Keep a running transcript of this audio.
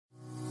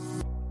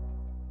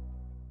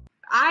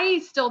I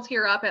still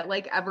tear up at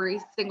like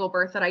every single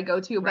birth that I go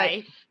to,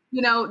 Right.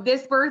 but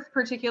this birth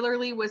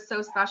particularly was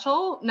so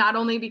special, not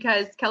only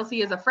because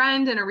Kellsie is a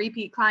friend and a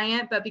repeat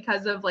client, but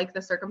because of like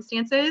the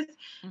circumstances.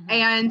 Mm-hmm.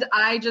 And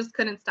I just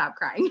couldn't stop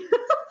crying.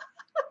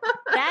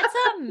 That's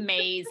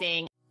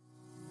amazing.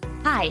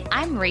 Hi,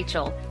 I'm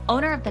Rachel,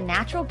 owner of the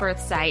NaturalBirth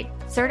site,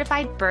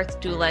 certified birth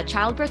doula,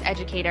 childbirth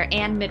educator,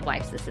 and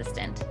midwife's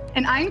assistant.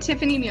 And I'm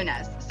Tiffany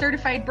Muniz,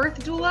 certified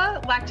birth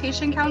doula,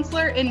 lactation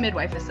counselor, and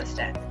midwife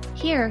assistant.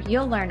 Here,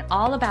 you'll learn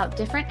all about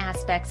different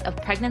aspects of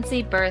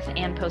pregnancy, birth,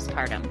 and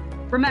postpartum.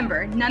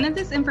 Remember, none of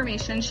this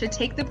information should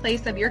take the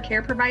place of your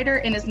care provider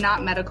and is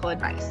not medical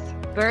advice.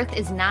 Birth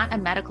is not a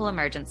medical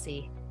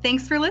emergency.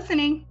 Thanks for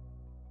listening.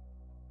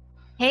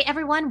 Hey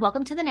everyone,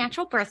 welcome to the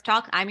Natural Birth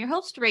Talk. I'm your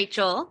host,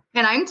 Rachel.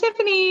 And I'm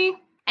Tiffany.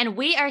 And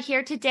we are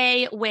here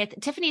today with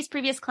Tiffany's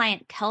previous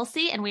client,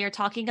 Kellsie, and we are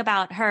talking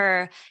about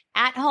her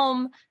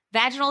at-home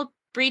vaginal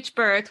breech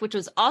birth, which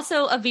was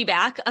also a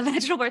VBAC, a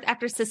vaginal birth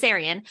after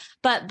cesarean.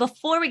 But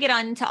before we get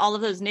on into all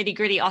of those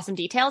nitty-gritty awesome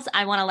details,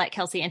 I want to let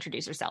Kellsie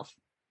introduce herself.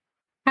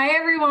 Hi,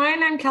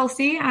 everyone. I'm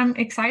Kellsie. I'm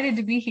excited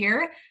to be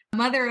here.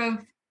 Mother of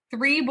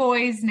 3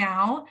 boys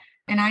now,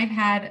 and I've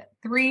had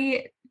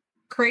 3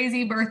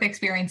 crazy birth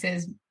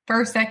experiences.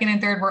 First, second,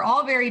 and third were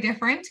all very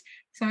different.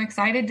 So I'm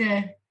excited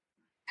to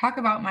talk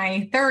about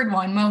my third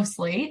one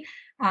mostly.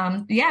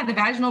 The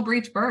vaginal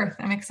breech birth.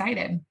 I'm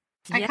excited.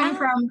 Yeah. I come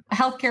from a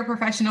healthcare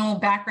professional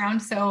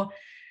background. So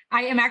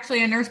I am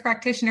actually a nurse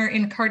practitioner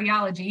in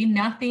cardiology,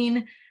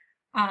 nothing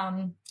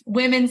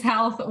women's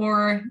health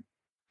or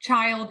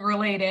child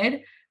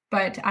related,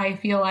 but I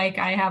feel like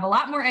I have a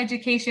lot more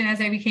education as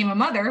I became a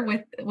mother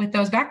with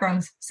those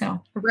backgrounds.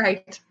 So,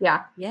 right.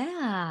 Yeah.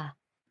 Yeah.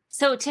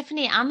 So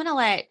Tiffany,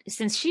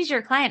 since she's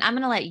your client, I'm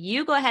going to let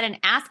you go ahead and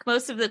ask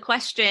most of the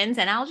questions,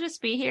 and I'll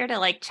just be here to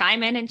like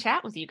chime in and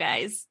chat with you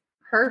guys.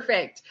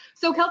 Perfect.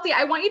 So Kellsie,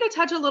 I want you to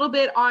touch a little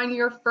bit on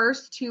your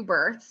first 2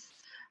 births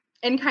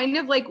and kind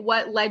of like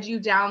what led you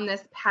down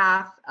this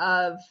path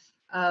of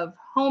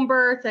home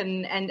birth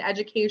and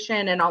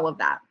education and all of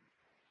that.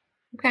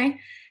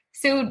 Okay.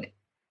 So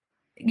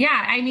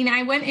yeah, I mean,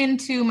 I went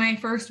into my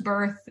first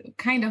birth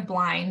kind of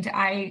blind.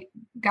 I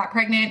got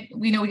pregnant.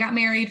 We got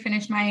married,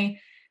 finished my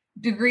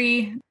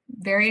degree,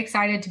 very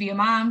excited to be a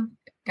mom,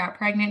 got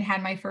pregnant,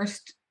 had my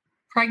first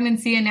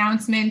pregnancy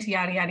announcement,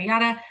 yada, yada,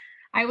 yada.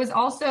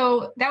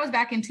 That was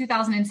back in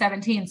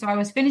 2017. So I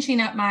was finishing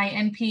up my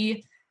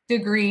NP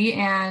degree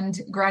and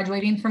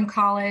graduating from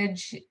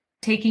college,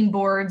 taking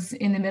boards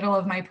in the middle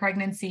of my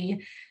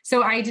pregnancy.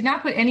 So I did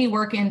not put any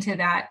work into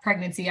that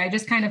pregnancy. I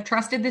just kind of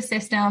trusted the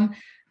system,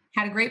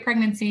 had a great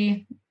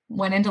pregnancy,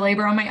 went into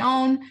labor on my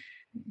own,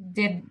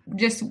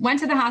 went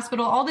to the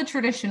hospital, all the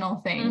traditional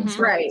things.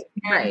 Mm-hmm.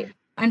 Right.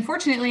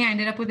 Unfortunately, I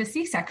ended up with a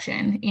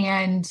C-section.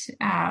 And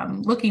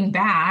looking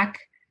back,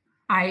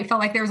 I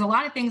felt like there was a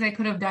lot of things I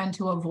could have done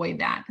to avoid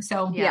that.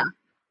 So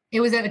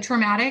it was a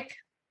traumatic,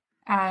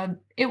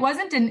 it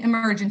wasn't an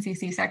emergency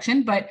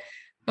C-section, but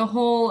the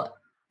whole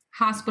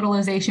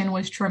hospitalization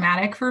was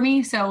traumatic for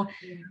me. So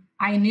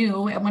I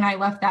knew when I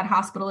left that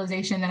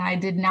hospitalization that I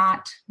did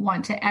not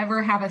want to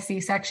ever have a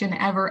C-section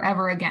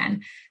ever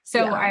again.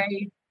 So I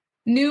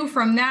knew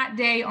from that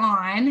day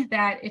on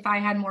that if I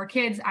had more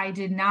kids, I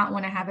did not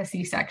want to have a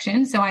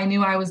C-section. So I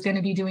knew I was going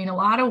to be doing a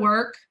lot of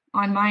work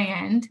on my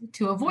end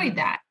to avoid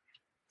that.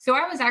 So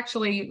I was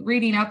actually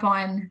reading up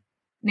on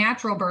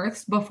natural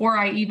births before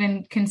I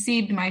even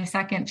conceived my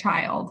second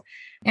child.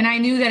 And I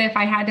knew that if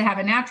I had to have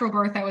a natural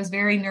birth, I was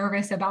very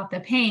nervous about the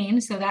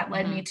pain. So that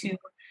led me to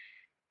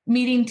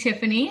meeting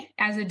Tiffany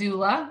as a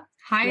doula,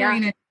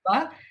 hiring a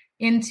doula,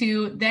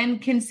 into then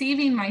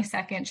conceiving my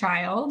second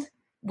child,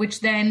 which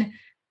then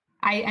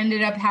I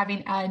ended up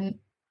having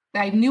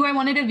I knew I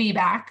wanted a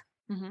VBAC.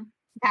 Mm-hmm.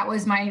 That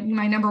was my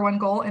number one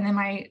goal. And then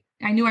I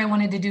knew I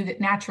wanted to do that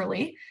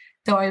naturally.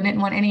 So I didn't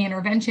want any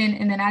intervention.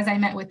 And then as I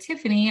met with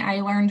Tiffany,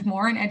 I learned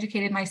more and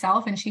educated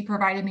myself. And she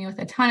provided me with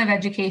a ton of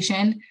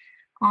education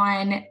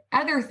on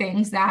other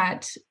things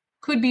that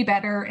could be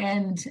better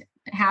and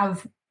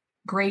have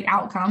great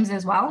outcomes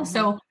as well. Mm-hmm.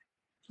 So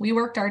we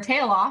worked our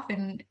tail off,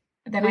 and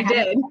then I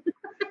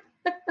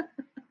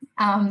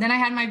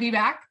had my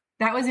VBAC.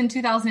 That was in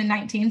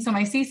 2019. So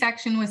my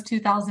C-section was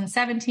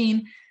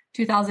 2017.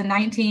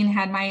 2019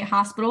 had my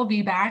hospital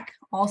VBAC.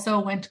 Also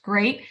went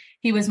great.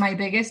 He was my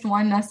biggest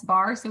one thus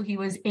far. So he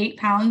was 8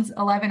 pounds,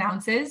 11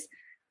 ounces.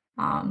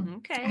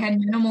 Okay. I had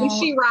minimal. And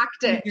she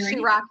rocked it. Injury. She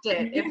rocked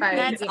it.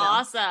 That's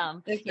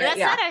awesome.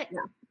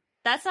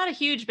 That's not a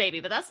huge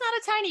baby, but that's not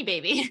a tiny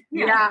baby.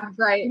 Yeah,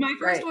 right. My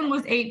first one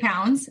was 8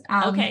 pounds.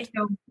 Okay.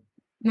 So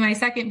my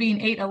second being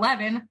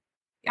 8'11",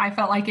 I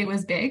felt like it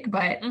was big,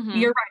 but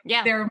you're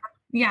right.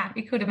 Yeah.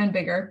 It could have been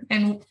bigger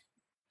and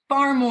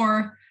far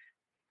more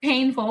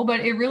painful,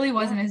 but it really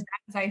wasn't as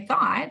bad as I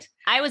thought.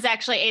 I was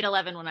actually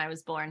 8'11" when I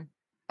was born.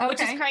 Okay.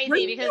 Which is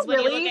crazy because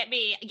when you look at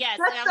me, yes,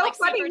 that's I'm so like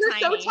funny. super You're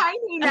tiny. So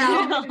tiny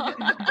now.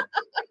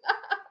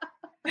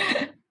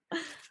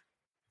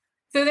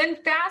 So then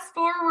fast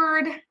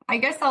forward, I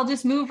guess I'll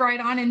just move right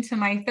on into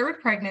my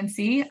third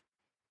pregnancy.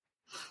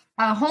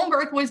 home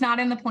birth was not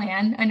in the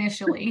plan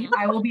initially.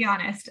 I will be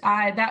honest.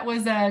 That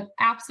was a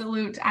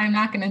absolute, I'm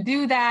not going to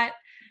do that.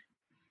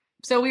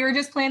 So we were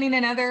just planning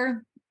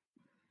another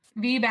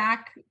VBAC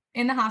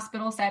in the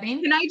hospital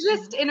setting. Can I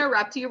just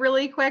interrupt you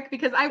really quick?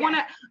 Because I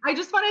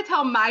just want to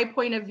tell my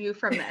point of view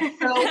from this.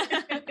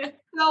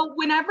 So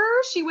whenever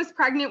she was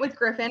pregnant with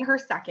Griffin, her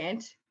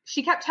second,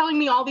 she kept telling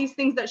me all these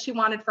things that she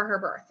wanted for her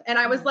birth. And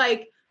I was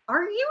like,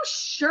 are you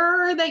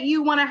sure that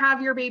you want to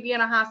have your baby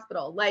in a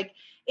hospital? Like,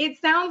 it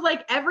sounds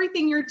like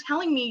everything you're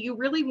telling me, you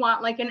really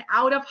want like an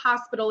out of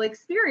hospital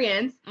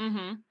experience.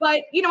 Mm-hmm.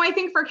 But, I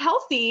think for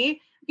Kellsie,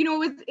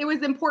 it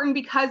was important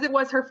because it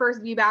was her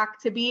first VBAC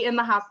to be in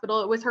the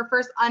hospital. It was her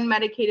first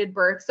unmedicated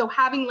birth. So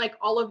having like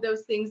all of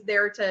those things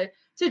there to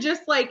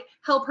just like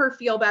help her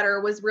feel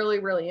better was really,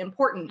 really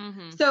important.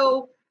 Mm-hmm.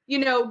 So,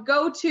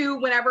 go to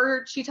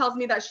whenever she tells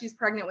me that she's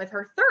pregnant with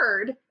her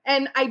third,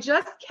 and I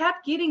just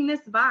kept getting this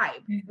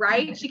vibe,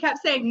 right? She kept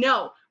saying,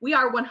 no, we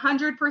are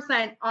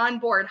 100% on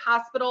board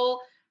hospital.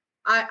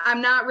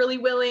 I'm not really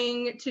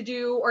willing to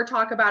do or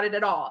talk about it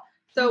at all.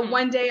 So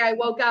one day I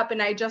woke up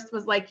and I just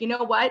was like, you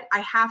know what? I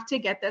have to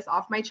get this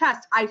off my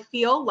chest. I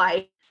feel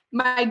like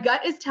my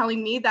gut is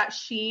telling me that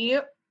she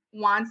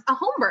wants a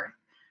home birth.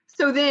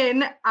 So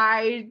then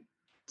I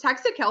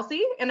texted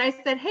Kellsie and I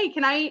said, hey,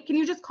 can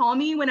you just call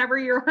me whenever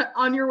you're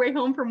on your way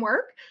home from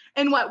work?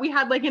 And we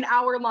had like an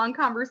hour-long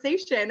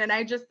conversation. And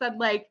I just said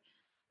like,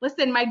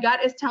 listen, my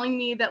gut is telling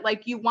me that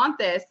like you want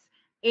this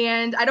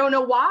and I don't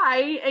know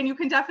why. And you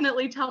can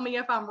definitely tell me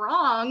if I'm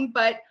wrong,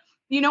 but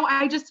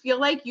I just feel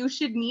like you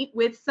should meet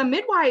with some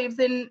midwives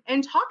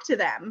and talk to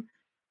them.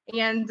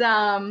 And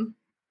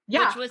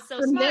which was so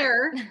from smart.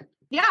 there,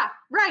 yeah,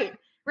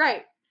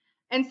 right.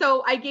 And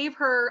so I gave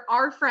her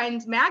our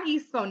friend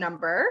Maggie's phone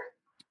number.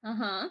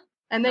 Uh-huh.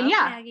 And then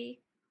Maggie.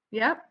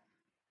 Yep.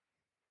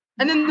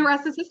 And then the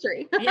rest is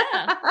history.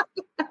 Yeah.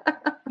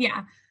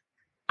 Yeah.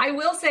 I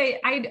will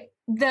say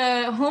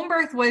the home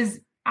birth was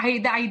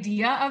the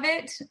idea of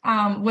it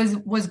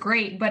was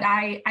great, but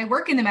I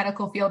work in the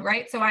medical field,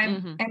 right? So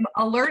I'm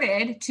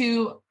alerted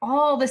to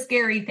all the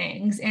scary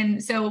things.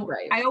 And so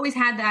I always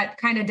had that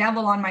kind of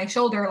devil on my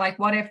shoulder, like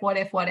what if?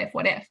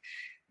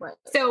 Right.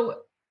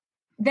 So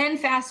then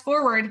fast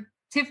forward,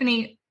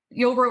 Tiffany,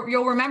 you'll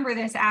remember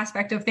this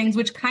aspect of things,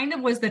 which kind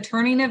of was the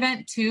turning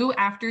event too,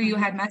 after you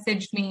had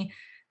messaged me,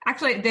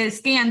 actually the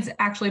scans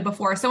actually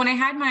before. So when I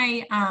had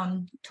my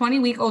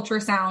 20-week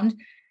ultrasound,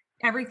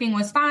 everything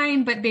was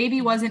fine, but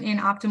baby wasn't in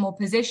optimal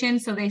position.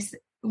 So they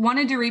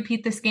wanted to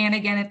repeat the scan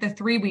again at the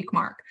 3-week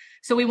mark.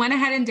 So we went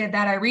ahead and did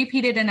that. I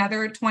repeated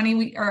another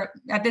 20-week, or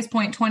at this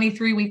point,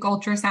 23-week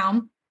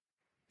ultrasound.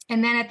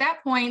 And then at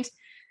that point,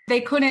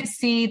 they couldn't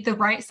see the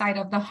right side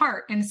of the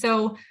heart. And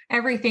so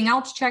everything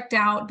else checked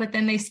out, but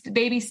then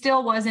baby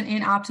still wasn't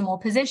in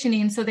optimal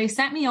positioning. So they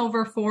sent me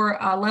over for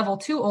a level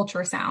 2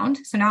 ultrasound.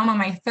 So now I'm on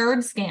my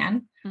third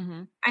scan.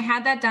 Mm-hmm. I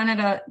had that done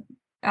at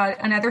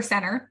another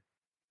center.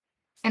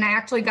 And I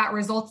actually got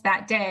results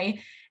that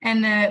day.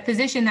 And the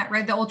physician that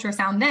read the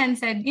ultrasound then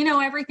said,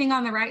 everything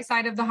on the right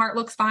side of the heart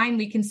looks fine.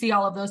 We can see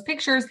all of those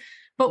pictures,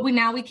 but we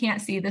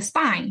can't see the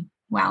spine.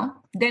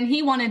 Well, then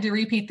he wanted to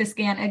repeat the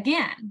scan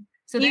again.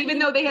 So even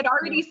though they had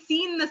already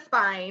seen the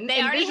spine,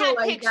 they already had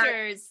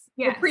pictures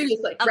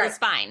previously of the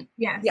spine.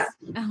 Yes.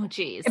 Oh,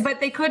 geez. But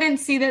they couldn't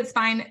see the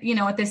spine,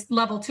 at this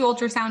level 2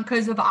 ultrasound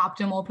because of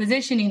optimal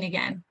positioning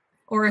again,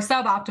 or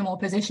suboptimal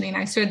positioning,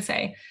 I should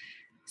say.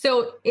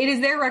 So it is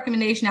their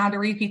recommendation now to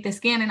repeat the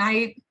scan. And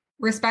I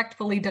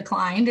respectfully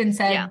declined and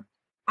said,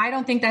 I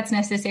don't think that's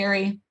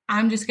necessary.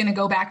 I'm just going to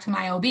go back to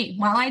my OB.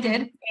 Well, I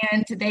did.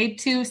 And they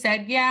too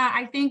said,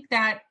 I think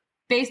that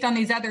based on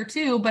these other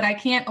two, but I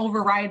can't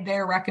override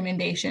their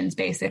recommendations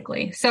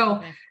basically.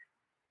 So,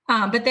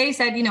 but they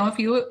said,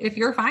 if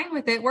you're fine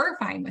with it, we're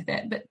fine with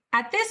it. But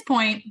at this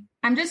point,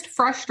 I'm just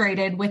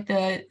frustrated with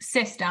the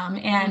system.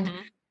 And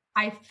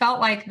I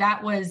felt like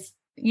that was,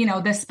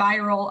 the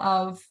spiral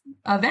of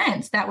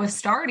events that was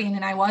starting,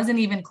 and I wasn't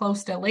even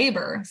close to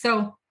labor.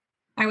 So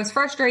I was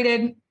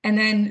frustrated. And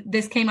then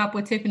this came up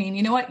with Tiffany, and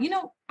you know what,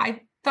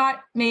 I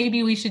thought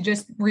maybe we should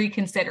just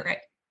reconsider it.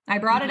 I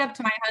brought it up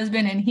to my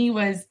husband and he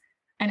was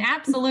an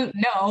absolute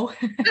no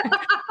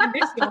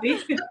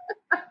initially.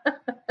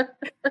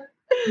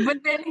 But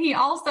then he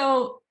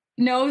also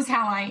knows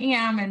how I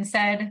am and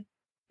said,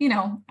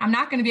 I'm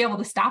not going to be able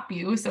to stop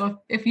you. So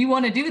if you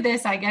want to do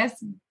this, I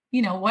guess,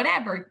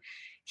 whatever.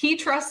 He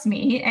trusts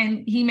me,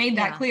 and he made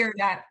that clear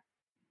that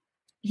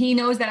he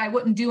knows that I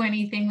wouldn't do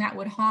anything that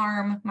would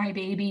harm my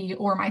baby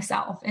or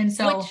myself. And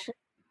so,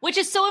 which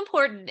is so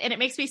important. And it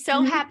makes me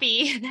so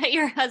happy that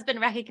your husband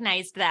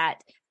recognized that.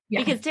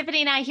 Because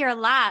Tiffany and I hear a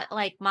lot,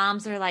 like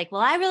moms are like,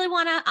 well, I really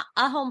want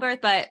a home birth,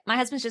 but my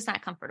husband's just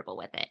not comfortable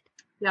with it.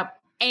 Yep.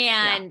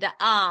 And,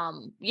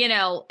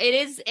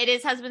 it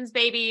is husband's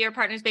baby, your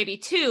partner's baby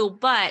too,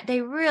 but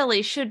they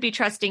really should be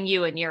trusting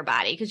you and your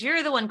body because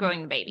you're the one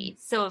growing the baby.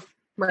 So if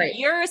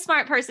you're a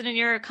smart person and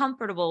you're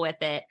comfortable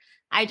with it,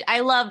 I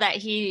love that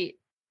he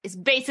is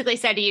basically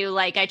said to you,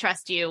 like, I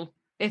trust you.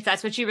 If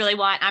that's what you really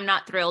want, I'm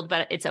not thrilled,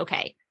 but it's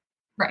okay.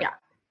 Right.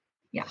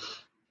 Yeah.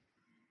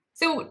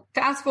 So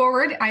fast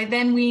forward,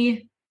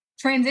 we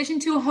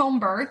transitioned to a home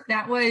birth.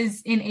 That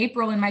was in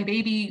April, and my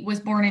baby was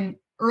born in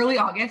early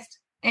August.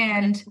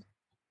 And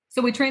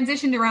so we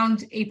transitioned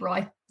around April.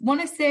 I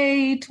want to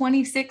say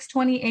 26,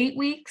 28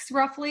 weeks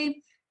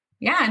roughly.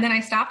 Yeah. And then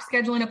I stopped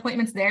scheduling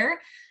appointments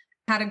there,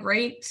 had a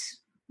great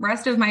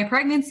rest of my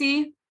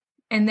pregnancy.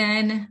 And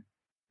then,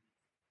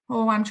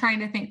 I'm trying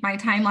to think, my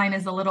timeline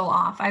is a little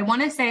off. I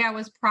want to say I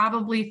was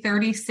probably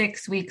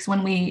 36 weeks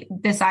when we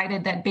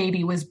decided that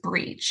baby was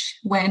breech,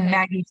 when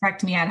Maggie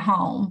checked me at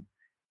home.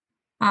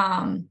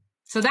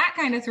 So that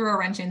kind of threw a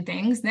wrench in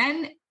things.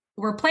 Then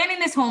we're planning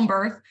this home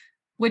birth,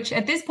 which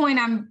at this point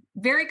I'm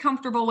very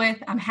comfortable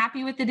with. I'm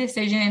happy with the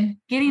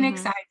decision, getting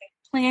excited,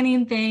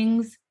 planning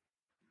things.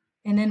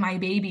 And then my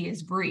baby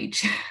is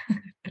breech.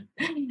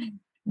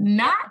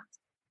 Not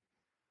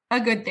a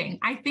good thing.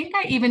 I think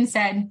I even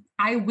said,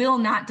 I will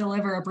not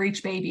deliver a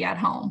breech baby at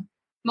home.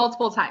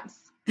 Multiple times.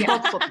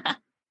 Yeah.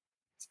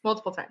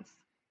 Multiple times.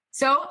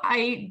 So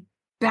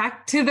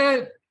back to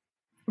the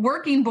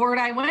working board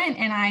I went,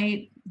 and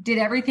I did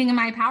everything in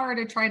my power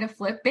to try to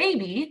flip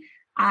baby.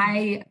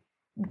 I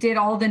did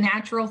all the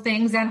natural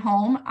things at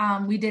home.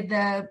 We did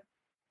the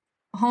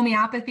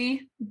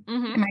homeopathy.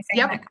 Am I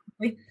saying that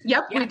correctly?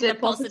 Yep. We did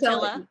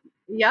pulsatilla.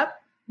 Yep.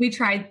 We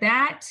tried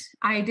that.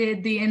 I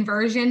did the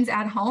inversions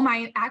at home.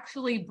 I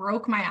actually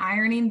broke my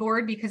ironing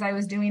board because I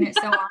was doing it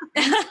so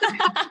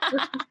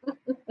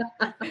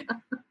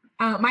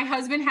often. My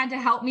husband had to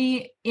help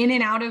me in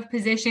and out of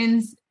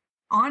positions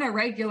on a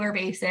regular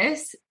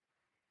basis.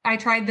 I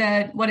tried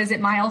the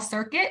Miles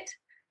circuit.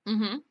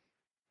 I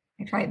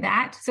tried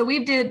that. So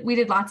we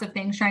did lots of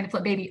things trying to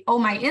flip baby. Oh,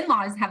 my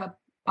in-laws have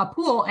a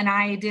pool, and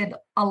I did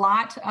a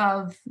lot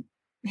of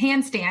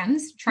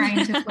handstands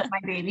trying to flip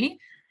my baby.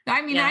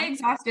 I mean, I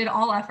exhausted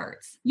all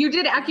efforts. You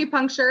did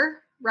acupuncture,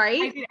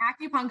 right? I did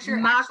acupuncture.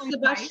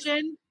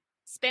 Moxibustion.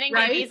 Spinning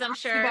babies, I'm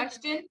sure.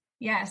 Moxibustion.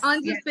 Yes.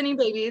 Tons of spinning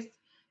babies.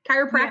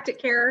 Chiropractic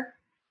care.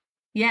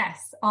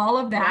 Yes. All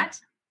of that.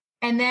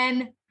 Yeah. And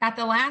then at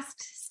the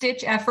last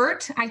stitch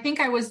effort, I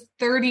think I was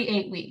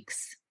 38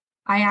 weeks.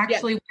 I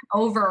actually went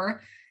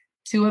over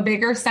to a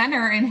bigger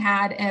center and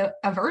had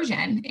a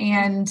version,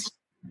 and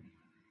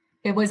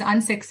it was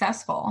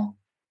unsuccessful.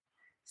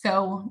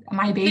 So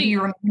my baby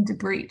remained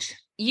breech.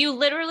 You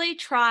literally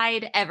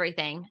tried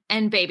everything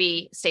and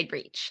baby stayed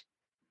breech.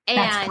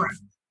 And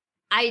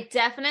I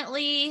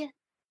definitely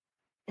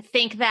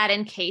think that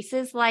in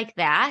cases like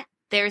that,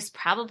 there's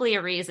probably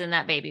a reason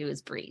that baby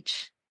was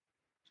breech.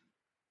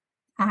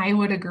 I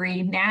would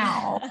agree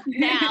now.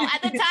 Now,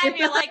 at the time,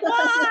 you're like,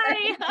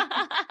 why?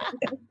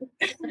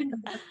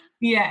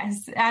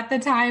 Yes. At the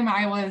time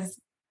I was,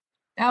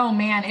 oh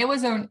man, it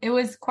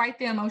was quite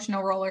the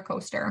emotional roller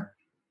coaster.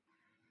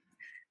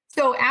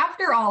 So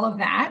after all of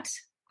that,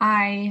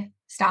 I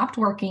stopped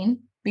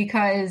working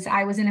because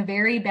I was in a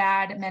very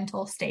bad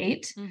mental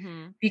state,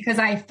 because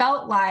I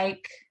felt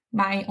like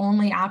my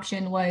only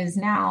option was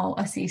now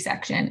a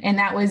C-section. And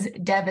that was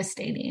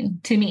devastating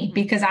to me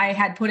because I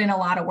had put in a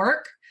lot of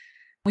work.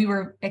 We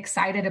were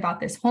excited about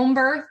this home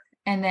birth.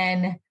 And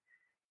then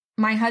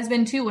my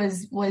husband too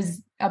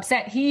was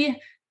upset.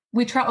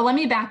 Let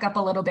me back up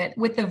a little bit.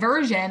 With the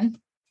version,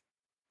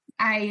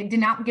 I did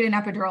not get an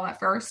epidural at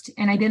first,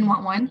 and I didn't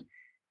want one.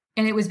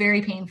 And it was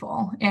very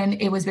painful,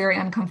 and it was very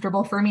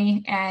uncomfortable for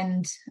me,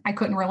 and I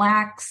couldn't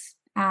relax.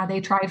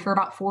 They tried for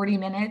about 40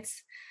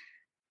 minutes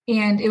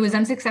and it was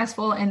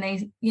unsuccessful. And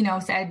they,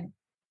 said,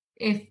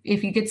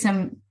 if you get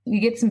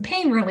some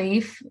pain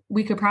relief,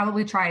 we could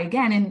probably try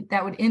again. And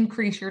that would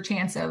increase your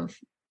chance of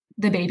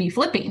the baby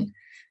flipping.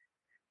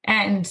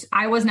 And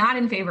I was not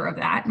in favor of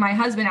that. My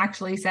husband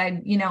actually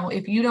said,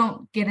 if you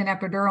don't get an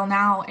epidural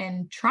now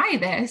and try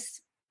this,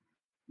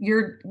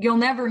 you'll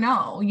never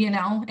know,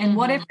 and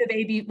what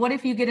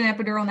if you get an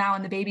epidural now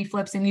and the baby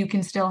flips and you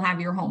can still have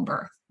your home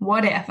birth?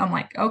 What if? I'm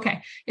like,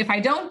 okay, if I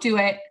don't do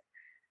it,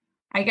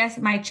 I guess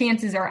my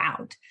chances are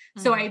out.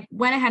 So I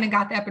went ahead and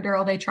got the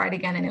epidural. They tried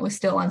again and it was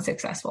still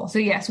unsuccessful. So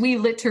yes, we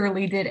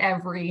literally did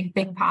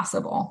everything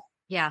possible.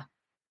 Yeah.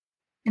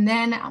 And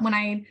then when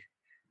I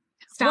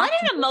stopped.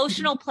 What an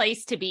emotional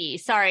place to be.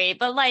 Sorry,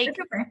 but okay.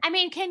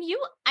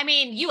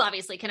 You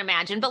obviously can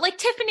imagine, but like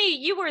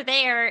Tiffany, you were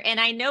there, and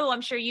I know,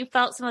 I'm sure you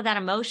felt some of that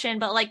emotion,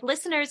 but like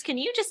listeners, can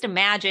you just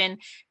imagine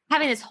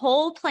having this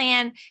whole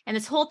plan and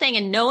this whole thing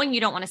and knowing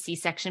you don't want a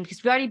C-section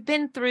because we've already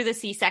been through the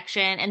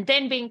C-section, and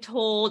then being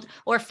told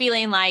or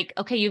feeling like,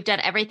 okay, you've done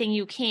everything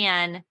you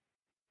can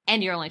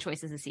and your only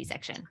choice is a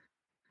C-section.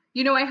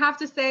 I have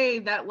to say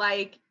that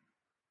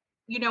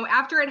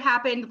after it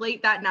happened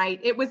late that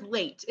night, it was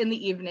late in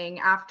the evening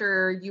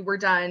after you were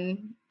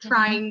done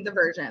trying the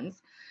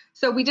versions.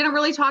 So we didn't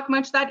really talk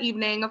much that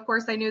evening. Of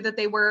course, I knew that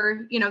they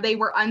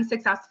were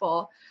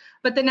unsuccessful.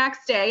 But the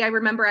next day, I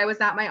remember I was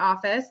at my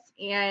office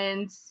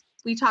and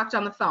we talked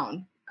on the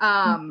phone.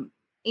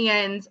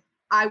 And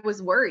I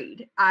was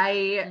worried.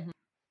 I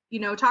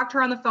talked to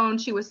her on the phone.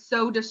 She was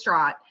so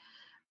distraught.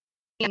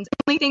 And the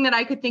only thing that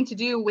I could think to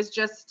do was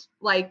just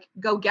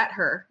go get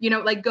her,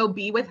 go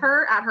be with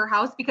her at her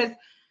house, because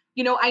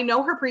I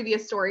know her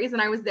previous stories,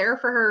 and I was there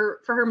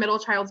for her middle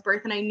child's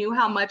birth, and I knew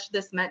how much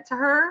this meant to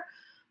her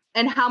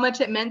and how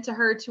much it meant to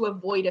her to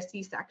avoid a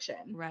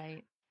C-section.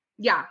 Right.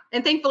 Yeah.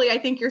 And thankfully, I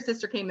think your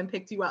sister came and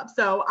picked you up.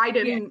 So I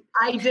didn't,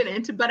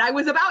 but I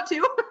was about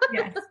to.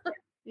 Yes.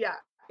 Yeah.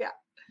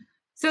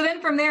 So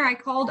then from there, I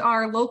called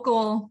our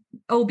local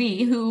OB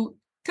who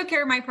took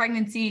care of my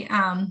pregnancy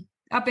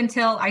up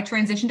until I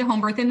transitioned to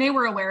home birth, and they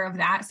were aware of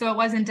that. So it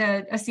wasn't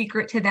a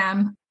secret to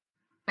them.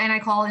 And I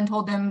called and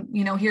told them,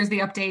 here's the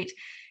update.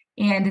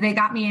 And they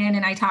got me in,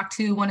 and I talked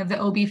to one of the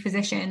OB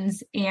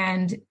physicians,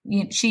 and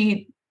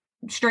she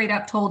straight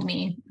up told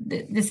me,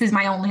 this is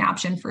my only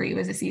option for you,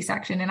 is a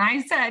C-section. And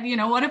I said,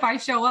 what if I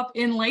show up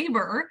in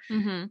labor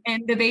and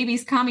the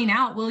baby's coming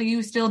out? Will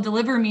you still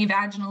deliver me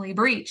vaginally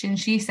breech? And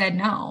she said,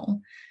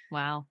 no.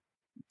 Wow.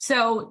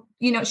 So,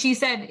 she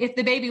said if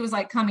the baby was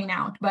like coming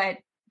out, but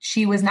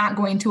she was not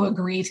going to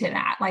agree to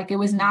that. Like, it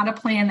was not a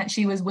plan that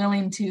she was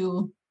willing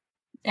to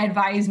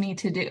advise me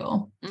to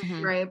do.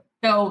 Right.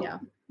 So,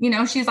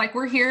 she's like,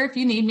 we're here if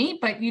you need me,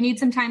 but you need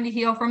some time to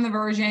heal from the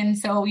version.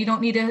 So you don't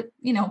need to,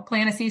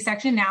 plan a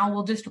C-section now.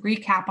 We'll just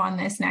recap on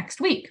this next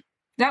week.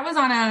 That was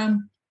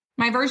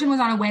my version was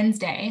on a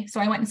Wednesday.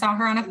 So I went and saw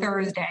her on a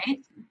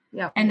Thursday.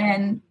 Yeah. And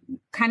then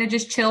kind of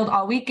just chilled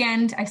all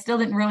weekend. I still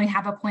didn't really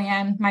have a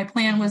plan. My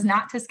plan was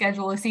not to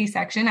schedule a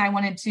C-section. I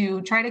wanted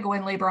to try to go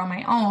in labor on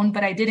my own,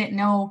 but I didn't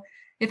know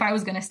if I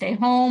was going to stay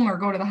home or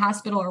go to the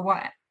hospital or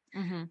what.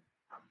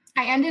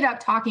 I ended up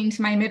talking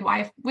to my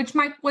midwife, which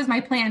was my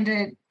plan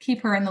to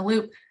keep her in the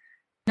loop,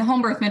 the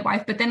home birth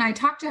midwife. But then I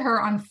talked to her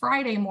on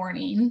Friday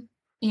morning,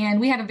 and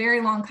we had a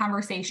very long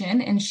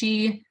conversation. And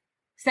she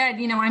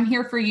said, I'm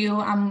here for you.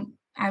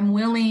 I'm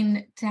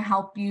willing to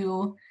help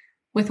you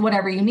with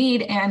whatever you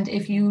need. And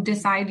if you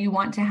decide you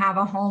want to have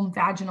a home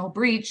vaginal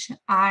breech,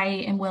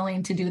 I am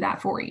willing to do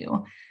that for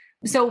you.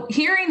 So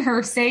hearing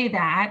her say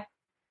that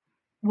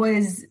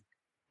was,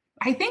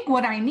 I think,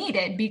 what I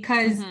needed,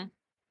 because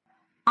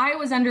I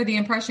was under the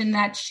impression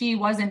that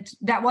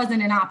that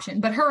wasn't an option,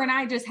 but her and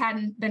I just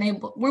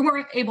we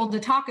weren't able to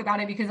talk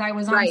about it because I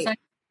was on such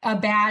a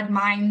bad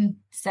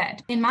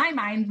mindset. In my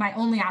mind, my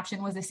only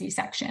option was a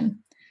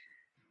C-section.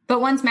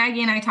 But once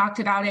Maggie and I talked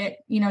about it,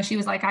 she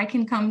was like, I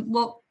can come.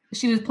 Well,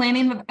 she was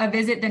planning a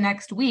visit the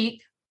next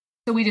week.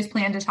 So we just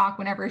planned to talk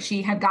whenever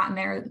she had gotten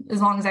there,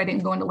 as long as I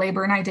didn't go into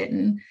labor, and I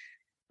didn't,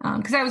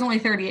 because I was only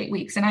 38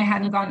 weeks and I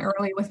hadn't gone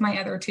early with my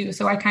other two.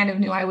 So I kind of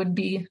knew I would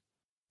be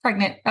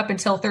pregnant up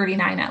until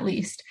 39 at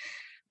least,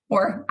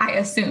 or I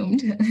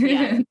assumed.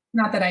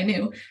 Not that I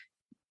knew.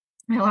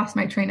 I lost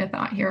my train of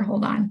thought here.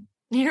 Hold on.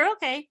 You're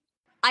okay.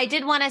 I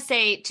did want to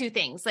say two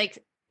things.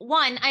 Like,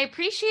 one, I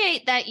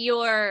appreciate that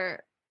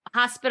your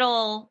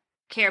hospital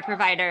care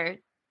provider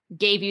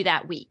gave you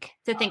that week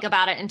to think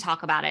about it and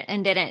talk about it,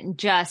 and didn't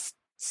just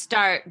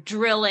start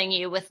drilling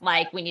you with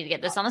like, we need to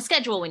get this on the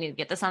schedule. We need to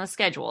get this on the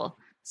schedule.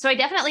 So I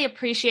definitely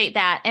appreciate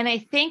that. And I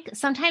think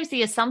sometimes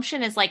the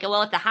assumption is like,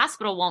 well, if the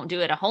hospital won't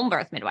do it, a home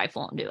birth midwife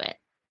won't do it.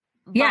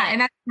 Yeah. And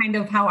that's kind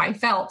of how I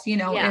felt,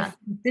 if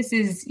this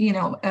is,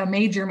 a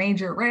major,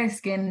 major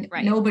risk, and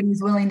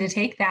nobody's willing to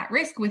take that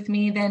risk with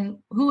me,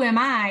 then who am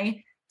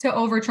I to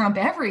over trump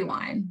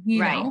everyone,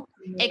 you know?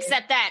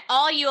 Except that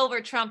all you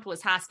over trumped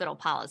was hospital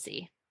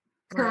policy.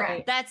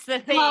 Correct. That's the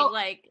thing.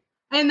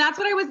 And that's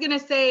what I was going to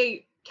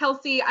say.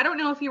 Kellsie, I don't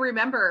know if you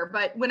remember,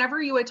 but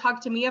whenever you had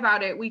talked to me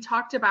about it, we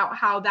talked about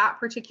how that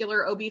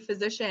particular OB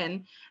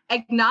physician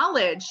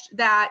acknowledged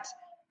that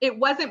it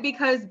wasn't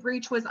because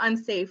breech was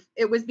unsafe.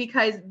 It was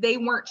because they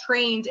weren't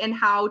trained in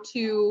how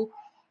to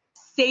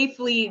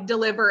safely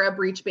deliver a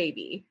breech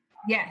baby.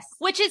 Yes.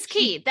 Which is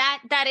key.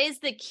 That is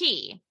the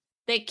key.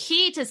 The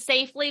key to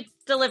safely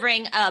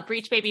delivering a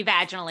breech baby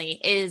vaginally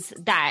is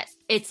that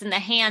it's in the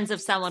hands of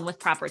someone with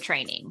proper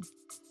training.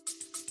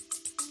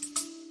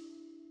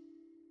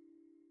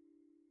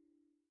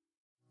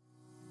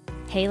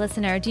 Hey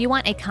listener, do you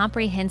want a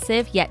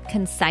comprehensive yet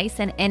concise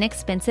and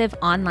inexpensive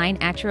online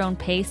at your own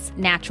pace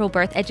natural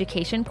birth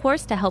education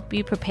course to help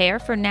you prepare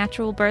for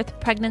natural birth,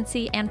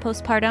 pregnancy, and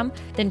postpartum?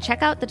 Then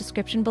check out the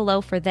description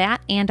below for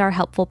that and our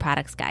helpful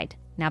products guide.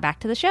 Now back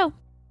to the show.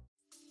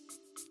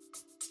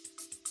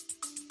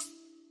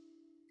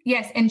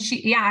 Yes. And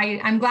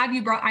I'm glad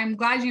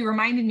you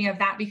reminded me of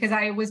that, because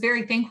I was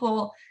very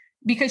thankful,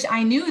 because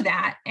I knew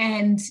that.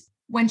 And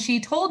when she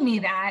told me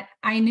that,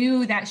 I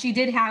knew that she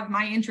did have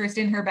my interest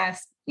in her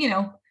best,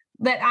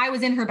 that I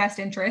was in her best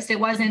interest. It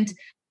wasn't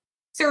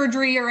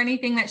surgery or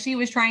anything that she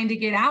was trying to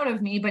get out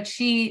of me, but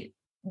she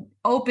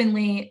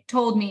openly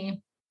told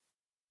me,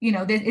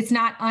 that it's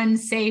not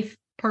unsafe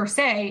per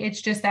se.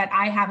 It's just that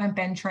I haven't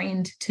been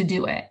trained to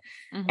do it.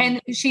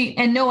 And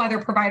no other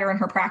provider in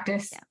her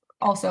practice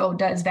also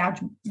does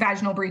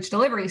vaginal breech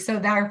delivery. So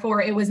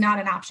therefore it was not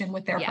an option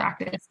with their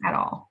practice at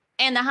all.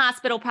 And the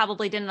hospital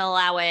probably didn't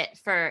allow it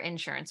for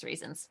insurance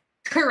reasons.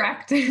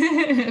 Correct.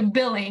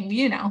 Billing,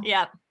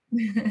 Yep.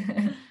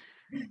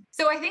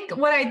 So I think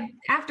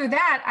after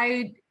that,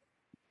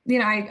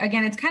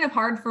 again, it's kind of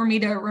hard for me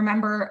to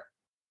remember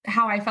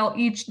how I felt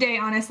each day,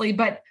 honestly,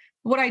 but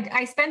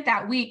I spent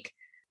that week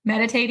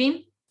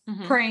meditating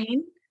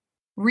praying,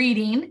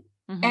 reading,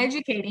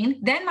 educating.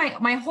 Then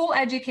my whole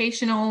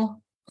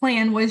educational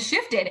plan was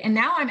shifted. And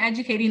now I'm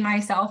educating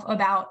myself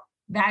about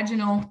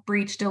vaginal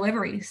breech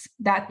deliveries.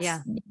 That's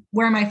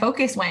where my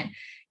focus went.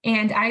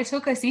 And I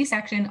took a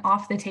C-section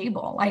off the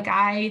table. Like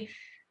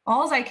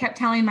all I kept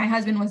telling my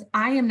husband was,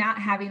 I am not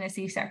having a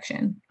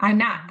C-section.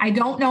 I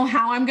don't know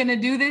how I'm going to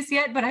do this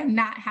yet, but I'm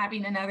not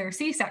having another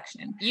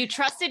C-section. You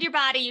trusted your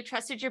body. You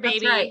trusted your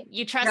baby. Right.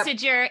 You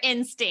trusted your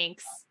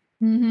instincts.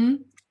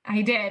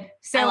 I did.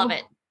 So I love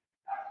it.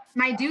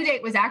 My due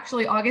date was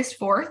actually August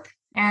 4th,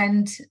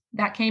 and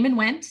that came and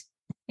went.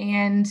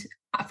 And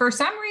for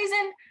some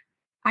reason,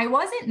 I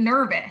wasn't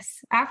nervous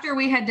after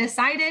we had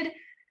decided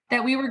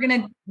that we were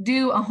going to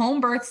do a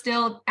home birth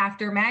still,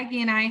 after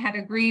Maggie and I had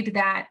agreed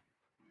that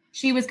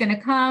she was going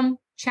to come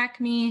check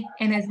me.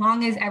 And as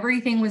long as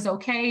everything was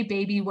okay,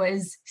 baby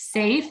was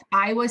safe,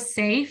 I was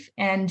safe,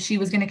 and she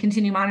was going to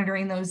continue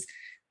monitoring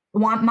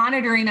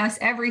us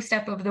every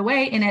step of the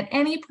way. And at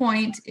any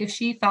point, if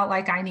she felt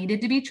like I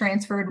needed to be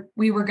transferred,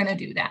 we were going to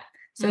do that.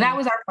 So that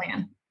was our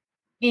plan.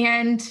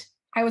 And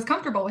I was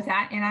comfortable with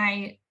that. And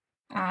I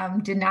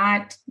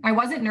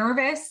wasn't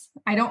nervous.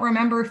 I don't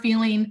remember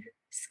feeling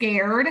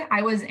scared.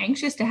 I was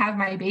anxious to have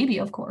my baby,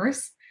 of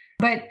course,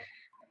 but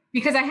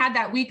because I had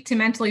that week to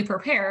mentally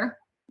prepare,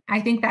 I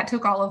think that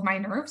took all of my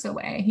nerves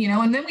away,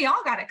 and then we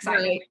all got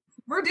excited. Right.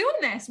 We're doing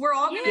this. We're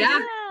all going to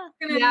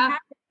have a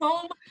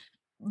home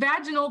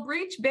vaginal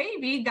breech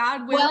baby,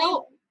 God willing.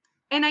 Well,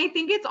 and I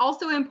think it's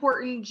also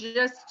important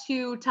just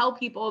to tell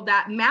people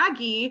that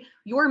Maggie,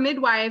 your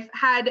midwife,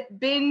 had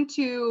been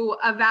to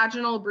a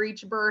vaginal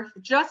breech birth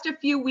just a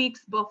few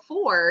weeks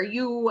before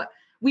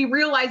we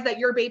realized that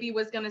your baby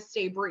was going to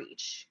stay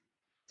breech.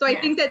 So I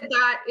think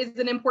that is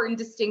an important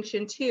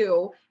distinction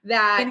too,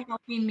 that in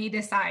helping me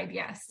decide.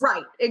 Yes.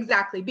 Right.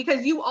 Exactly.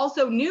 Because you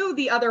also knew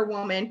the other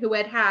woman who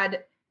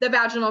had the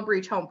vaginal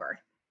breech home birth.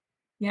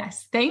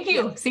 Yes. Thank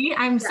you. Yes. See,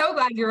 I'm so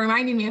glad you're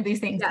reminding me of these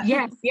things.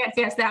 Yes.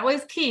 That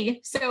was key.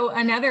 So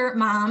another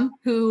mom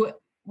who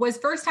was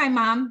first-time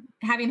mom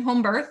having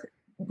home birth,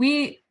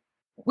 we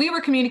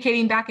were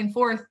communicating back and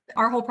forth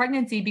our whole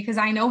pregnancy because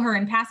I know her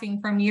in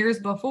passing from years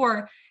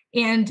before.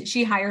 And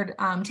she hired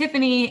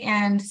Tiffany.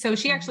 And so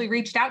she actually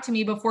reached out to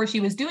me before she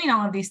was doing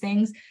all of these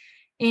things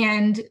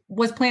and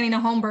was planning a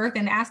home birth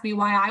and asked me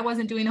why I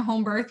wasn't doing a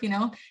home birth,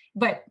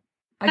 but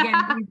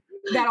again,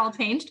 that all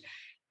changed.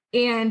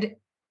 And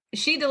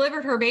she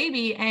delivered her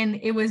baby and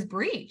it was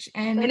breech.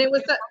 And it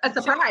was a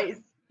surprise.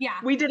 Yeah.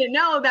 We didn't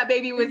know that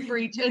baby was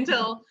breech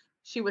until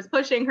she was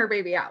pushing her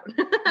baby out.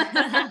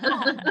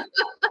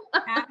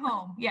 At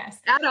home. Yes.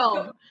 At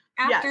home. So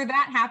after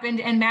that happened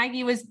and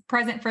Maggie was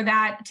present for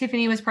that,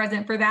 Tiffany was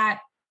present for that.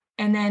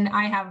 And then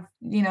I have,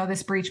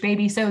 this breech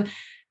baby. So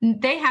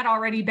they had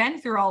already been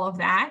through all of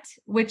that,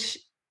 which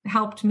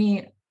helped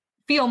me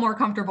feel more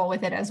comfortable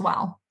with it as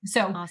well.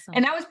 So, awesome.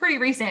 And that was pretty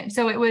recent.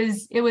 So it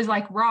was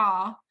like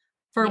raw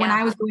for when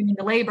I was going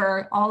into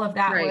labor. All of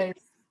that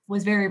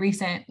was very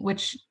recent,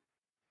 which,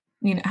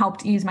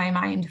 helped ease my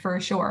mind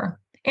for sure.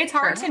 It's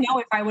hard to know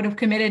if I would have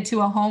committed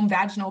to a home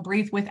vaginal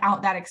breech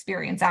without that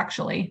experience,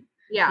 actually.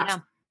 Yeah.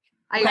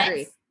 I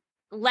agree.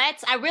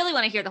 I really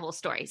want to hear the whole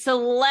story. So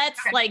let's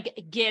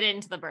get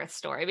into the birth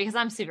story because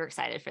I'm super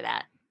excited for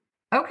that.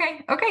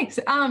 Okay.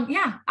 So,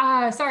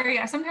 sorry.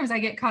 Sometimes I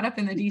get caught up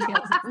in the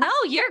details. No,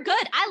 you're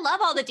good. I love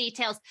all the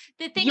details.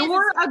 The thing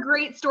you're a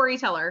great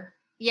storyteller.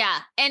 Yeah.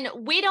 And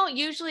we don't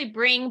usually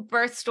bring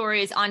birth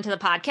stories onto the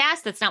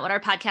podcast. That's not what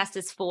our podcast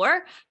is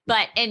for.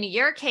 But in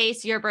your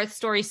case, your birth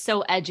story is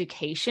so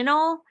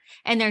educational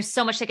and there's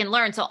so much they can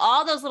learn. So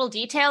all those little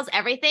details,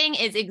 everything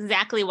is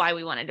exactly why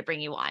we wanted to bring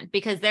you on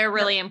because they're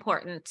really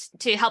important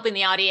to helping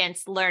the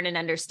audience learn and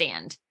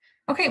understand.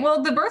 Okay.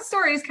 Well, the birth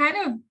story is kind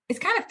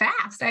of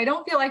fast. I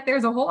don't feel like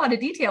there's a whole lot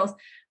of details.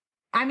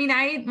 I mean,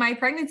 my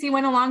pregnancy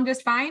went along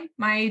just fine.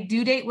 My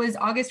due date was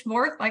August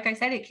 4th. Like I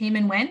said, it came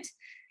and went.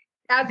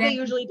 As they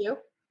usually do.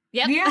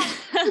 Yep. Yeah.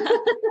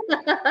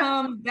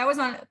 That was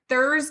on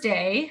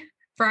Thursday,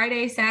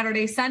 Friday,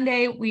 Saturday,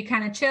 Sunday. We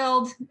kind of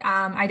chilled.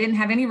 I didn't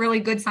have any really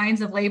good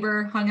signs of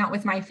labor, hung out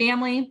with my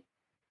family.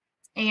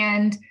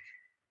 And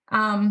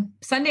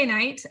Sunday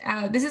night,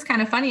 this is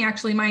kind of funny,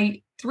 actually.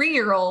 My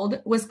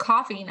 3-year-old was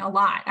coughing a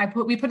lot.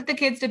 We put the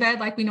kids to bed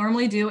like we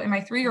normally do. And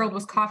my 3-year-old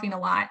was coughing a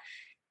lot.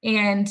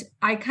 And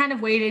I kind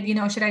of waited,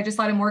 should I just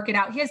let him work it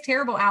out? He has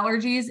terrible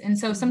allergies. And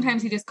so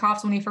sometimes he just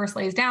coughs when he first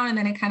lays down and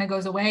then it kind of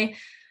goes away.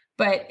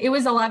 But it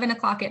was 11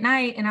 o'clock at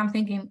night and I'm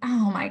thinking,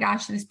 oh my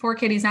gosh, this poor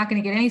kid, he's not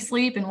going to get any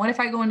sleep. And what if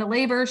I go into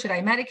labor? Should I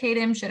medicate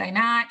him? Should I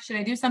not? Should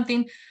I do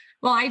something?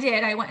 Well, I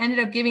did. I ended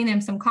up giving him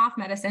some cough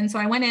medicine. So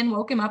I went in,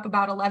 woke him up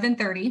about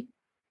 11:30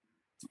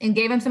 and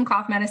gave him some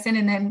cough medicine.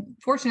 And then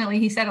fortunately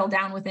he settled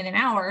down within an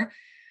hour.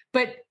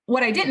 But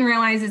what I didn't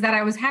realize is that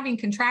I was having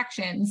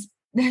contractions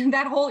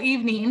that whole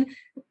evening.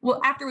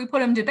 Well, after we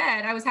put him to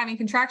bed, I was having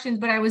contractions,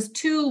 but I was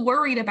too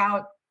worried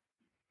about,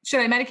 should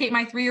I medicate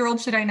my 3-year-old?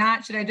 Should I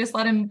not? Should I just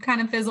let him kind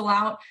of fizzle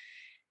out?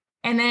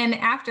 And then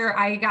after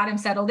I got him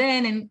settled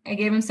in and I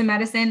gave him some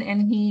medicine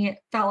and he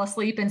fell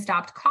asleep and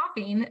stopped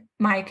coughing,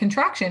 my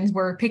contractions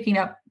were picking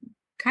up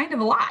kind of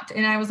a lot.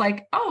 And I was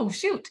like, oh,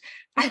 shoot,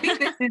 I think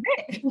this is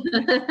it.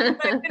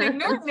 But I've been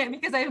ignoring it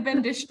because I've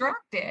been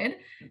distracted.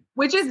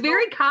 Which is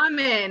very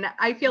common,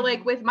 I feel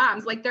like, with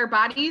moms. Like their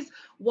bodies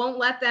won't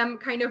let them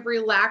kind of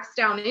relax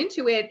down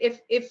into it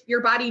if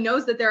your body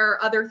knows that there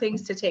are other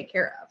things to take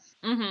care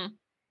of. Mm-hmm.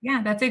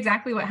 Yeah, that's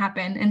exactly what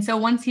happened. And so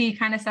once he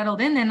kind of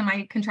settled in, then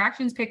my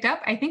contractions picked up.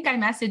 I think I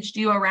messaged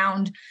you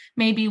around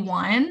maybe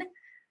 1.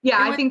 Yeah,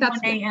 I think that's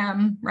 1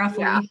 a.m. roughly.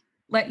 Yeah.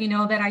 Let you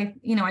know that I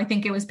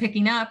think it was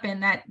picking up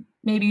and that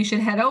maybe you should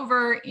head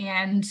over.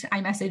 And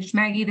I messaged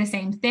Maggie the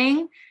same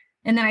thing.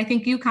 And then I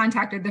think you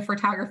contacted the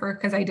photographer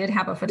because I did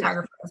have a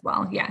photographer as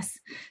well. Yes.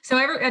 So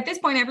at this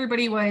point,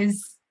 everybody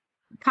was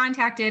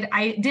contacted.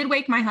 I did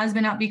wake my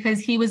husband up because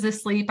he was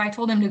asleep. I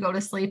told him to go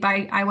to sleep.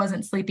 I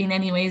wasn't sleeping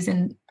anyways.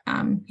 And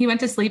he went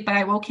to sleep, but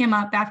I woke him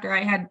up after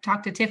I had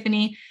talked to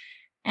Tiffany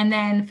and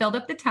then filled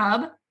up the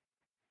tub.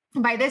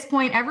 By this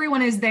point,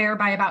 everyone is there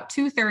by about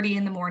 2:30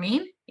 in the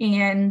morning.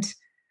 And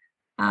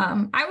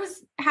I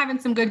was having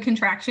some good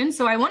contractions.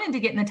 So I wanted to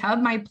get in the tub.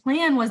 My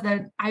plan was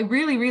that I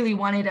really, really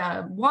wanted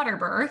a water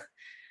birth,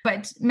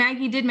 but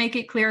Maggie did make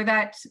it clear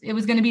that it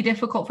was going to be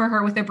difficult for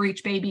her with a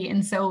breech baby.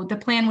 And so the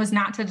plan was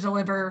not to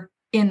deliver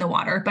in the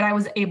water, but I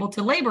was able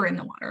to labor in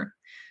the water.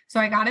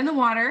 So I got in the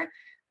water,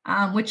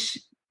 which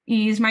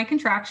eased my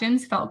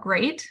contractions, felt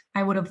great.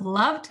 I would have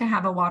loved to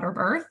have a water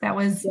birth. That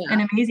was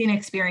an amazing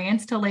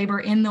experience to labor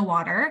in the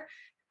water.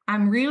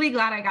 I'm really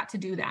glad I got to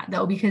do that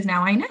though, because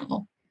now I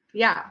know.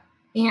 Yeah.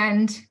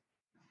 And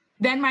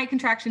then my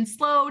contractions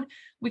slowed.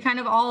 We kind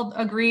of all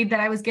agreed that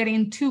I was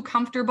getting too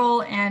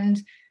comfortable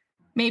and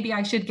maybe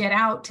I should get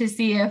out to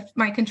see if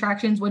my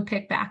contractions would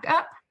pick back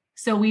up.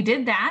 So we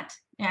did that.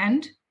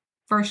 And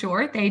for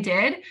sure they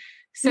did.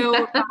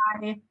 So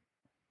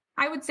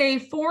I would say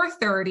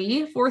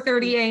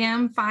 4:30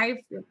 a.m., 5,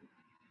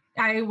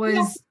 I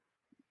was,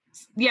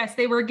 yes,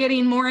 they were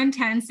getting more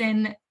intense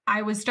and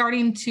I was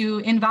starting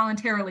to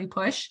involuntarily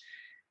push.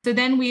 So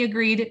then we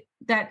agreed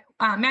that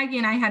Maggie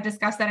and I had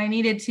discussed that I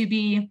needed to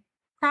be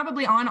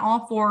probably on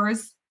all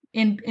 4s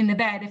in the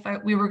bed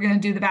if we were going to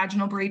do the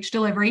vaginal breech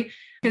delivery,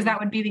 because that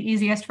would be the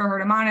easiest for her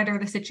to monitor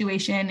the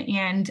situation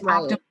and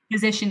optimal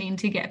positioning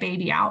to get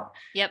baby out.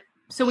 Yep.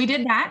 So we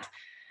did that,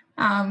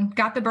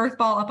 got the birth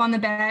ball up on the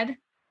bed.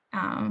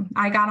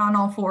 I got on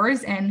all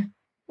 4s and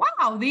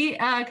wow, the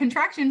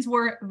contractions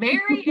were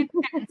very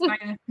intense by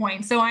this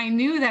point. So I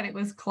knew that it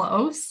was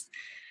close.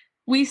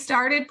 We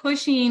started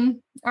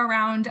pushing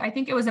around, I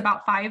think it was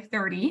about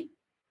 5:30.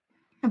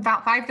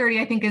 About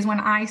 5:30, I think, is when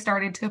I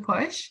started to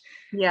push.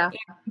 Yeah.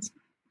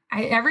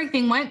 And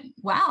everything went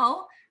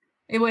well.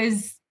 It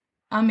was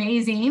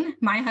amazing.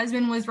 My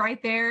husband was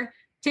right there.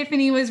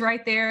 Tiffany was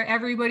right there.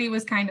 Everybody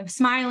was kind of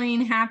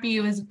smiling, happy.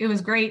 It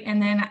was great.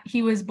 And then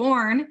he was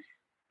born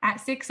at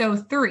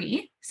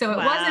 6:03. So it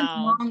wasn't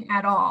long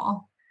at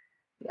all.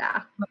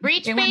 Yeah.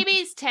 Breech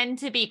babies tend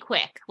to be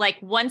quick. Like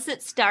once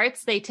it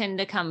starts, they tend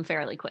to come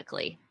fairly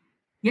quickly.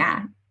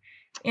 Yeah.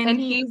 And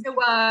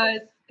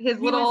his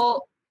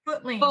little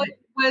foot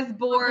was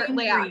born.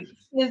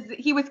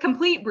 He was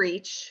complete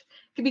breech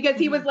because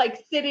he was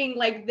like sitting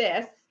like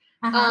this.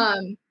 But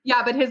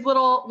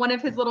one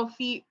of his little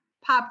feet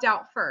popped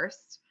out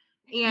first.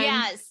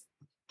 And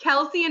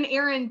Kellsie and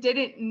Aaron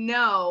didn't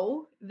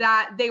know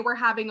that they were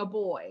having a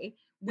boy.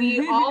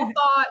 We all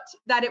thought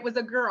that it was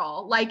a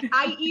girl. Like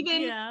I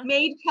even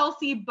made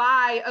Kellsie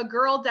buy a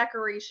girl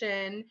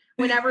decoration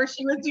whenever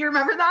she was, do you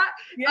remember that?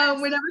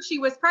 Yes. Whenever she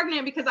was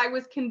pregnant, because I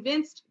was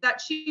convinced that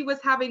she was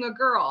having a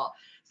girl.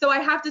 So I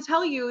have to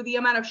tell you the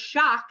amount of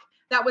shock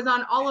that was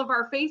on all of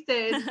our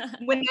faces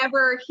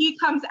whenever he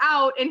comes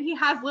out and he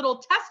has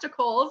little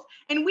testicles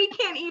and we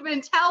can't even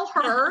tell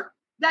her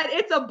that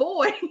it's a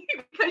boy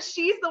because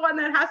she's the one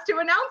that has to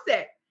announce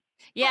it.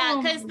 Yeah,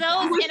 because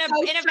those in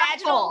a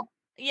vaginal.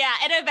 Yeah,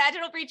 in a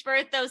vaginal breech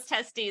birth, those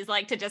testes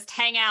like to just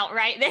hang out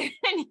right there.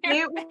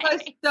 It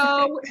was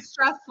so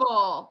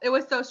stressful. It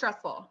was so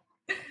stressful.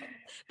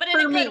 But in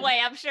a good way,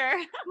 I'm sure.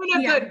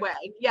 In a good way.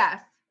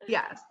 Yes.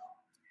 Yes.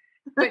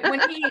 But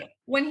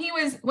when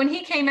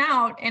he came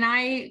out and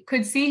I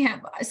could see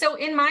him. So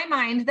in my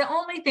mind, the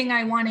only thing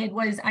I wanted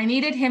was I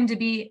needed him to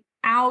be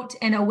out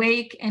and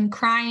awake and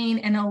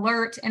crying and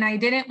alert. And I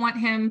didn't want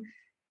him.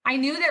 I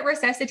knew that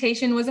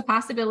resuscitation was a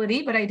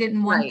possibility, but I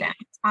didn't want that.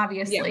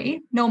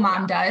 Obviously, no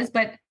mom does.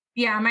 But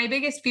my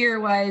biggest fear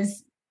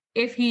was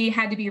if he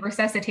had to be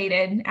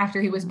resuscitated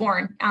after he was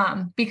born,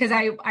 because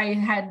I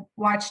had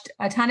watched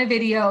a ton of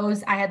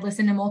videos. I had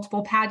listened to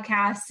multiple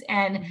podcasts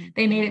and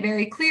they made it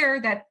very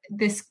clear that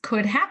this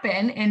could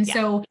happen. And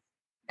so,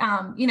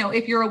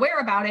 if you're aware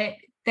about it,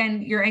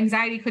 then your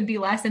anxiety could be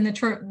less and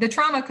the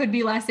trauma could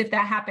be less if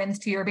that happens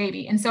to your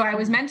baby. And so I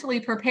was mentally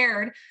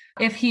prepared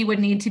if he would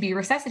need to be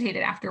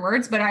resuscitated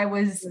afterwards, but I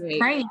was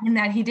praying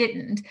that he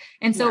didn't.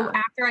 And so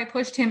after I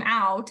pushed him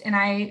out and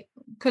I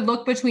could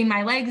look between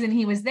my legs and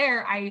he was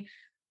there, I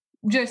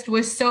just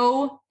was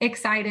so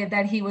excited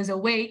that he was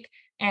awake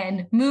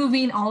and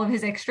moving all of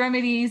his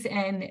extremities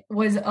and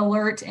was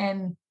alert.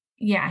 And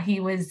yeah,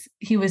 he was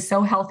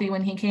so healthy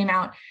when he came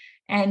out.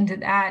 And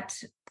that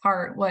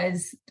part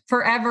was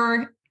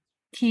forever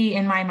key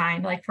in my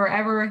mind, like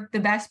forever the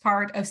best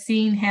part of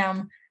seeing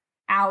him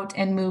out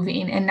and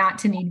moving and not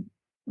to need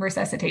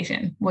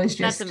resuscitation was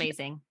just that's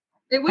amazing.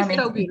 It was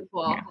amazing. so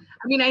beautiful. Yeah.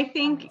 I mean, I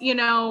think, you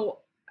know,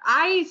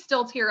 I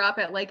still tear up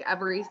at like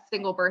every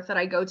single birth that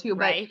I go to,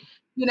 but Right.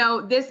 you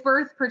know, this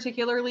birth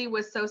particularly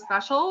was so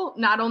special,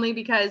 not only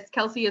because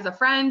Kellsie is a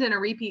friend and a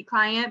repeat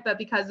client, but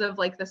because of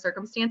like the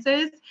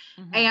circumstances.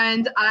 Mhm.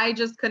 And I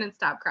just couldn't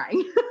stop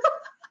crying.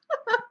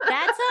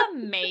 That's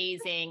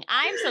amazing.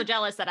 I'm so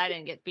jealous that I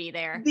didn't get to be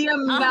there. The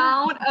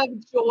amount of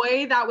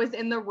joy that was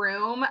in the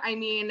room. I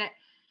mean,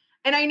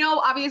 and I know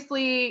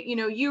obviously, you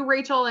know, you,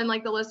 Rachel, and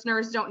like the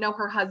listeners don't know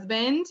her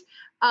husband,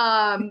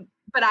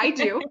 but I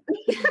do.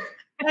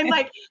 And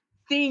like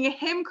seeing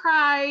him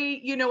cry,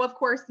 you know, of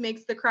course,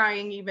 makes the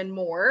crying even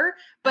more.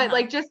 But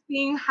like just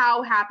seeing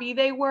how happy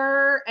they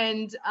were,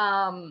 and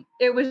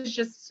it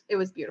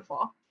was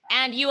beautiful.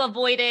 And you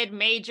avoided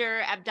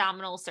major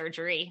abdominal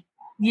surgery.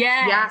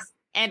 Yes. Yeah.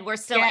 And we're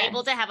still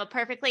able to have a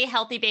perfectly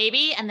healthy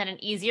baby and then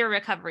an easier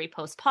recovery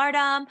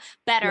postpartum,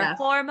 better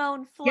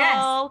hormone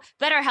flow,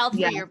 better health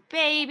for your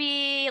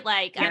baby.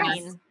 Like, I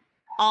mean,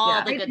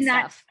 all the good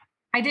stuff.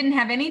 I didn't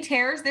have any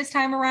tears this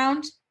time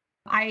around.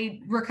 I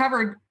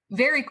recovered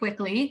very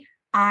quickly.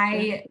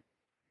 I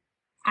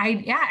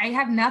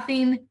have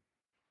nothing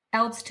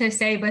else to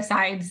say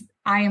besides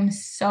I am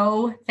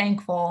so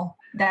thankful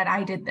that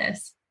I did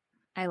this.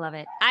 I love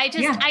it.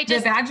 The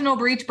vaginal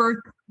breech birth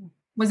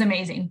was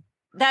amazing.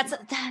 That's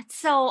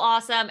so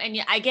awesome. And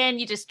again,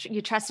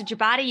 you trusted your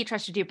body, you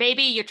trusted your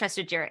baby, you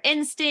trusted your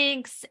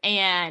instincts,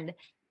 and,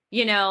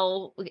 you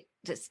know,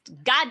 just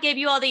God gave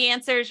you all the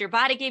answers, your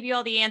body gave you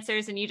all the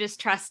answers, and you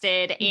just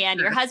trusted, and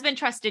your husband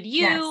trusted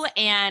you.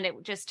 And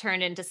it just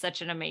turned into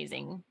such an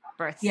amazing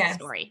birth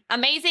story.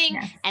 Amazing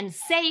and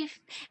safe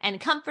and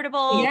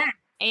comfortable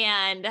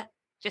and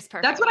just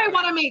perfect. That's what I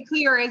want to make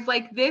clear is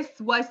like, this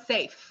was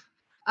safe.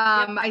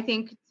 I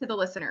think to the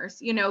listeners,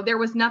 you know, there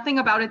was nothing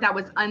about it that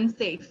was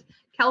unsafe.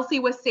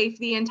 Kellsie was safe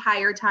the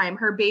entire time.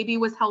 Her baby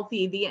was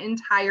healthy the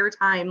entire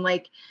time.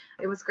 Like,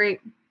 it was great.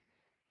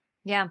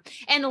 Yeah.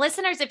 And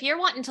listeners, if you're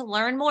wanting to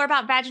learn more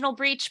about vaginal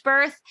breech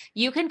birth,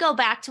 you can go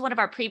back to one of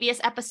our previous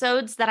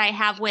episodes that I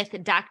have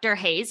with Dr.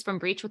 Hayes from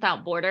Breech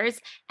Without Borders.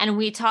 And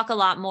we talk a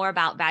lot more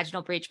about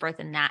vaginal breech birth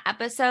in that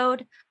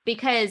episode,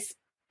 because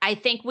I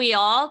think we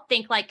all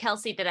think like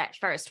Kellsie did at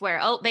first,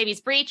 where, oh,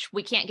 baby's breech,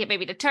 we can't get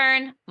baby to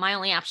turn. My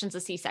only option's a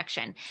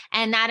C-section.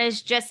 And that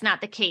is just not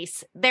the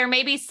case. There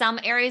may be some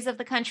areas of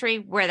the country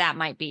where that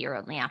might be your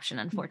only option,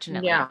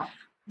 unfortunately. Yeah.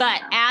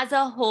 But as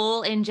a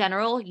whole, in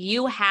general,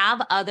 you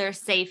have other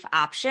safe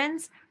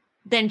options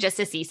than just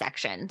a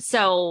C-section.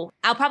 So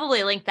I'll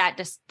probably link that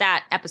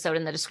episode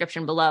in the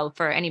description below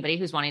for anybody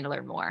who's wanting to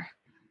learn more.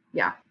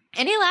 Yeah.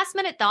 Any last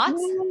minute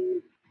thoughts?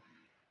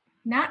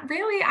 Not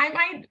really.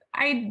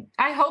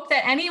 I hope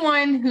that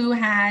anyone who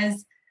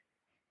has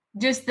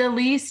just the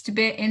least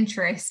bit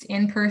interest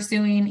in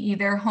pursuing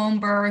either home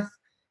birth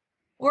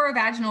or a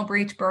vaginal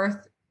breech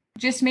birth,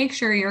 just make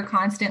sure you're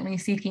constantly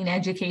seeking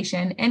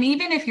education. And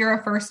even if you're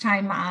a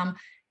first-time mom,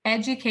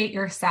 educate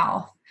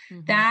yourself.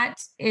 Mm-hmm. That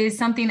is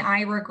something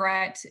I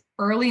regret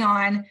early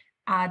on,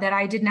 that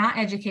I did not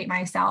educate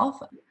myself.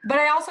 But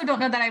I also don't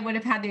know that I would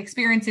have had the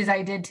experiences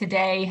I did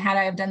today had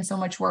I have done so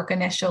much work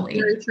initially.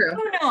 Very true.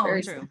 Who knows?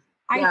 Very true.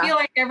 I feel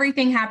like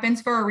everything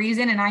happens for a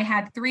reason. And I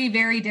had 3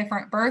 very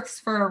different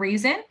births for a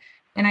reason.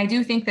 And I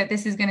do think that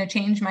this is going to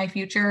change my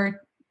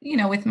future, you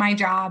know, with my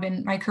job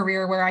and my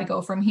career, where I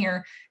go from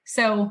here.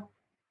 So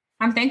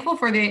I'm thankful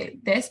for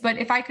this, but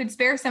if I could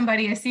spare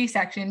somebody a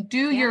C-section,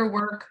 do your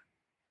work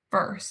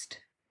first.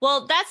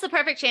 Well, that's the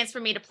perfect chance for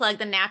me to plug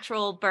the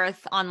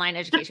NaturalBirth online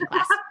education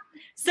class.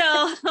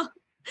 So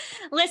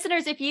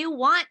listeners, if you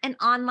want an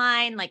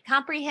online, like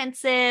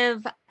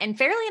comprehensive and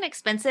fairly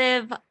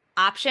inexpensive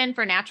option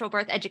for natural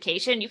birth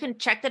education, you can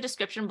check the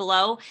description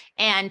below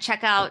and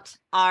check out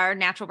our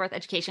natural birth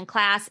education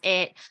class.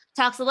 It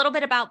talks a little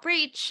bit about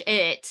breech.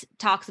 It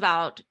talks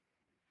about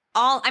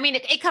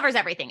it covers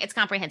everything. It's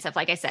comprehensive,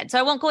 like I said. So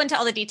I won't go into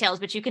all the details,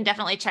 but you can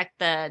definitely check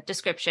the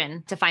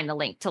description to find the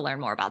link to learn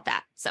more about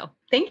that. So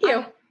thank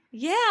you.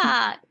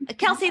 Yeah.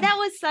 Kellsie, that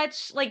was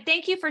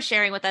thank you for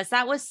sharing with us.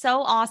 That was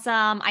so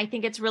awesome. I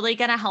think it's really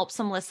going to help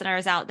some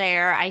listeners out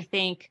there. I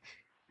think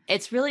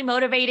it's really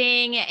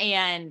motivating,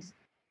 and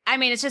I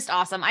mean, it's just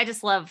awesome. I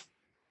just love,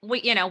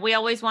 we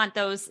always want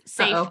those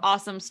safe,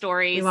 awesome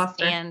stories,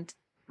 and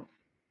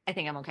I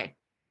think I'm okay.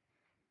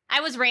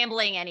 I was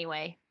rambling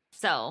anyway,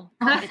 so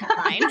it's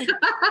fine.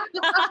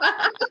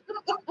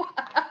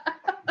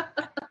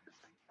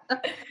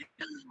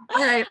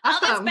 All right,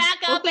 awesome. I'll just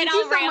back up thank and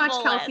you I'll so much,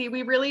 ramble Kellsie.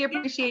 We really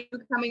appreciate you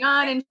coming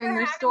on and sharing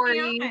your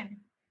story.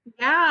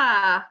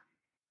 Yeah.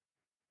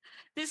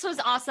 This was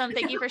awesome.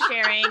 Thank you for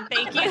sharing.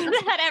 Thank you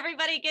that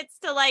everybody gets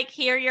to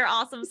hear your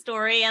awesome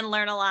story and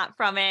learn a lot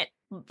from it.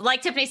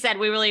 Like Tiffany said,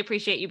 we really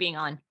appreciate you being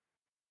on.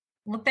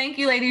 Well, thank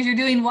you, ladies. You're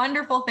doing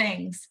wonderful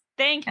things.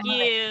 Thank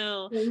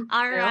you.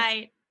 All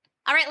right.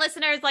 All right,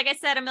 listeners, like I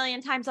said a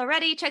million times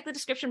already, check the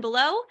description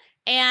below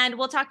and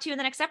we'll talk to you in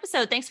the next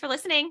episode. Thanks for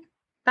listening.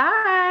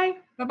 Bye.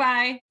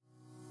 Bye-bye.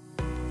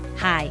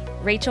 Hi,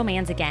 Rachel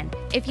Manns again.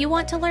 If you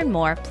want to learn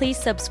more, please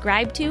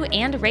subscribe to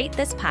and rate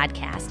this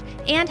podcast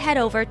and head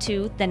over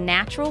to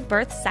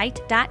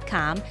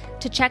thenaturalbirthsite.com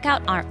to check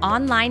out our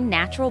online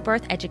natural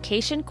birth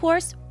education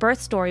course,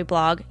 birth story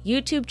blog,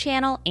 YouTube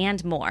channel,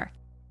 and more.